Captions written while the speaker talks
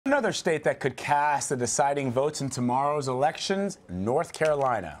Another state that could cast the deciding votes in tomorrow's elections, North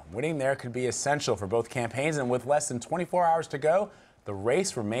Carolina. Winning there could be essential for both campaigns, and with less than 24 hours to go, the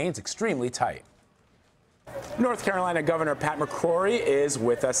race remains extremely tight. North Carolina Governor Pat McCrory is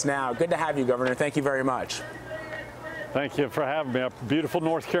with us now. Good to have you, Governor. Thank you very much. Thank you for having me. A beautiful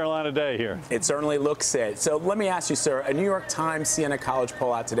North Carolina day here. It certainly looks it. So let me ask you, sir, a New York Times Siena College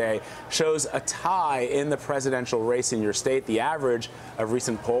poll out today shows a tie in the presidential race in your state. The average of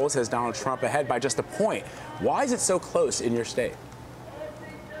recent polls has Donald Trump ahead by just a point. Why is it so close in your state?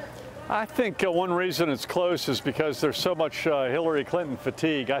 I think one reason it's close is because there's so much Hillary Clinton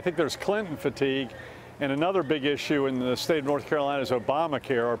fatigue. I think there's Clinton fatigue. And another big issue in the state of North Carolina is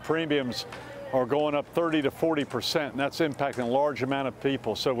Obamacare. Our premiums are going up 30 to 40%, and that's impacting a large amount of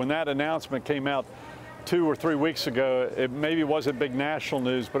people. So when that announcement came out 2 or 3 weeks ago, it maybe wasn't big national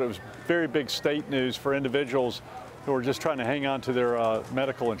news, but it was very big state news for individuals who are just trying to hang on to their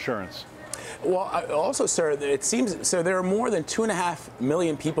medical insurance. Well, also, sir, it seems so there are more than 2.5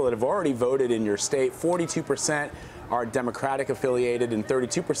 million people that have already voted in your state. 42% are Democratic affiliated and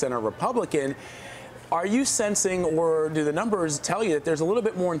 32% are Republican. Are you sensing, or do the numbers tell you that there's a little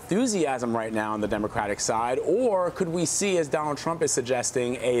bit more enthusiasm right now on the Democratic side? Or could we see, as Donald Trump is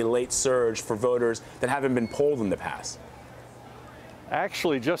suggesting, a late surge for voters that haven't been polled in the past?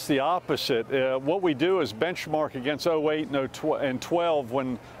 Actually, just the opposite. What we do is benchmark against 08 and 12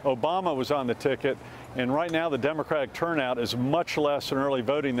 when Obama was on the ticket. And right now, the Democratic turnout is much less in early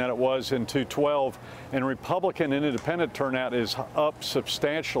voting than it was in 2012. And Republican and independent turnout is up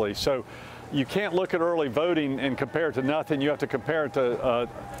substantially. So you can't look at early voting and compare it to nothing. You have to compare it to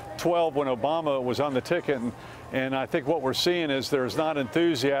 12 when Obama was on the ticket. And I think what we're seeing is there's not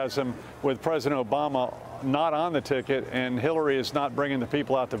enthusiasm with President Obama not on the ticket, and Hillary is not bringing the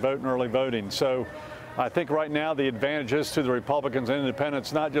people out to vote in early voting. So I think right now the advantage is to the Republicans and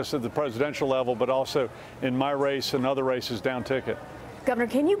independents, not just at the presidential level, but also in my race and other races down ticket. Governor,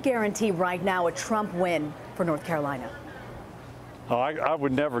 can you guarantee right now a Trump win for North Carolina? Oh, I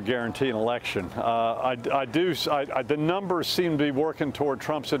would never guarantee an election. The numbers seem to be working toward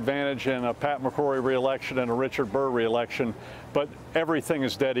Trump's advantage in a Pat McCrory reelection and a Richard Burr reelection, but everything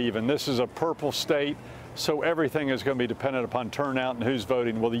is dead even. This is a purple state, so everything is going to be dependent upon turnout and who's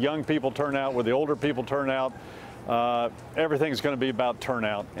voting. Will the young people turn out? Will the older people turn out? Everything's going to be about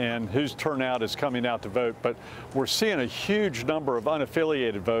turnout and whose turnout is coming out to vote. But we're seeing a huge number of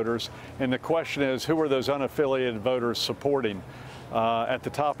unaffiliated voters, and the question is, who are those unaffiliated voters supporting at the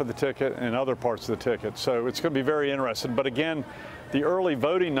top of the ticket and other parts of the ticket? So it's going to be very interesting. But again, the early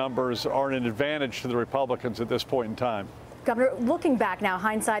voting numbers are an advantage to the Republicans at this point in time. Governor, looking back now,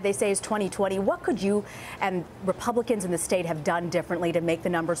 hindsight, they say, is 2020. What could you and Republicans in the state have done differently to make the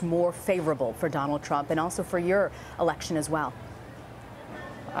numbers more favorable for Donald Trump and also for your election as well?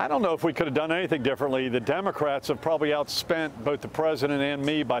 I don't know if we could have done anything differently. The Democrats have probably outspent both the president and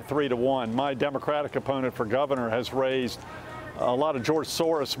me by 3 to 1. My Democratic opponent for governor has raised a lot of George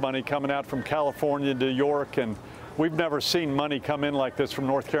Soros money coming out from California, New York, and we've never seen money come in like this from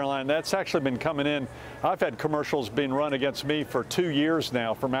North Carolina. That's actually been coming in. I've had commercials being run against me for 2 years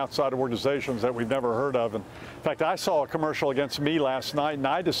now from outside organizations that we've never heard of. And in fact, I saw a commercial against me last night, and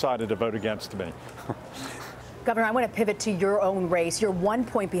I decided to vote against me. Governor, I want to pivot to your own race. You're 1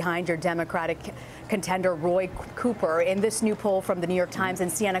 point behind your Democratic contender, Roy Cooper, in this new poll from the New York Times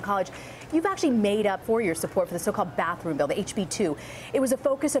and Siena College. You've actually made up for your support for the so-called bathroom bill, the HB2. It was a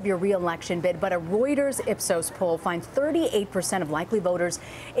focus of your re-election bid, but a Reuters Ipsos poll finds 38% of likely voters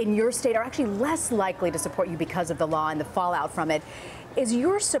in your state are actually less likely to support you because of the law and the fallout from it. Is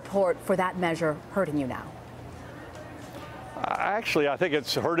your support for that measure hurting you now? Actually, I think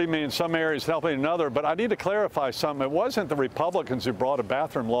it's hurting me in some areas, helping in others, but I need to clarify something. It wasn't the Republicans who brought a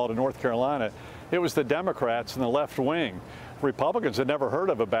bathroom law to North Carolina. It was the Democrats and the left wing. Republicans had never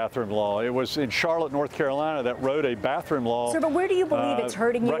heard of a bathroom law. It was in Charlotte, North Carolina, that wrote a bathroom law. Sir, but where do you believe it's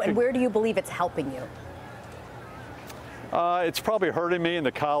hurting you, and where do you believe it's helping you? It's probably hurting me in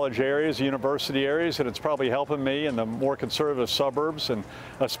the college areas, university areas, and it's probably helping me in the more conservative suburbs, and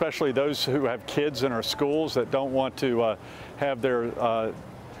especially those who have kids in our schools that don't want to have their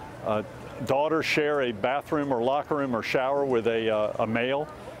daughter share a bathroom or locker room or shower with a male.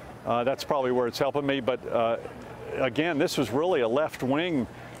 That's probably where it's helping me. But again, this was really a left-wing.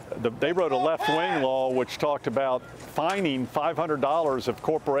 They wrote a left-wing law which talked about fining $500 if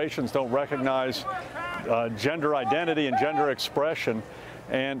corporations don't recognize gender identity and gender expression,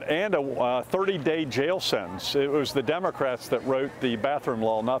 and a 30-day jail sentence. It was the Democrats that wrote the bathroom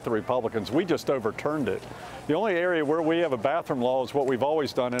law, not the Republicans. We just overturned it. The only area where we have a bathroom law is what we've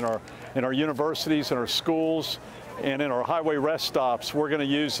always done in our universities and our schools And in our highway rest stops, we're going to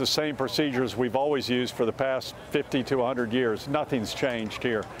use the same procedures we've always used for the past 50 to 100 years. Nothing's changed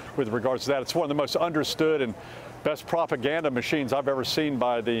here with regards to that. It's one of the most understood and best propaganda machines I've ever seen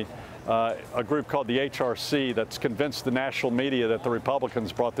by a group called the HRC that's convinced the national media that the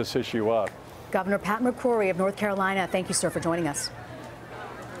Republicans brought this issue up. Governor Pat McCrory of North Carolina, thank you, sir, for joining us.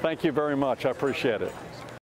 Thank you very much. I appreciate it.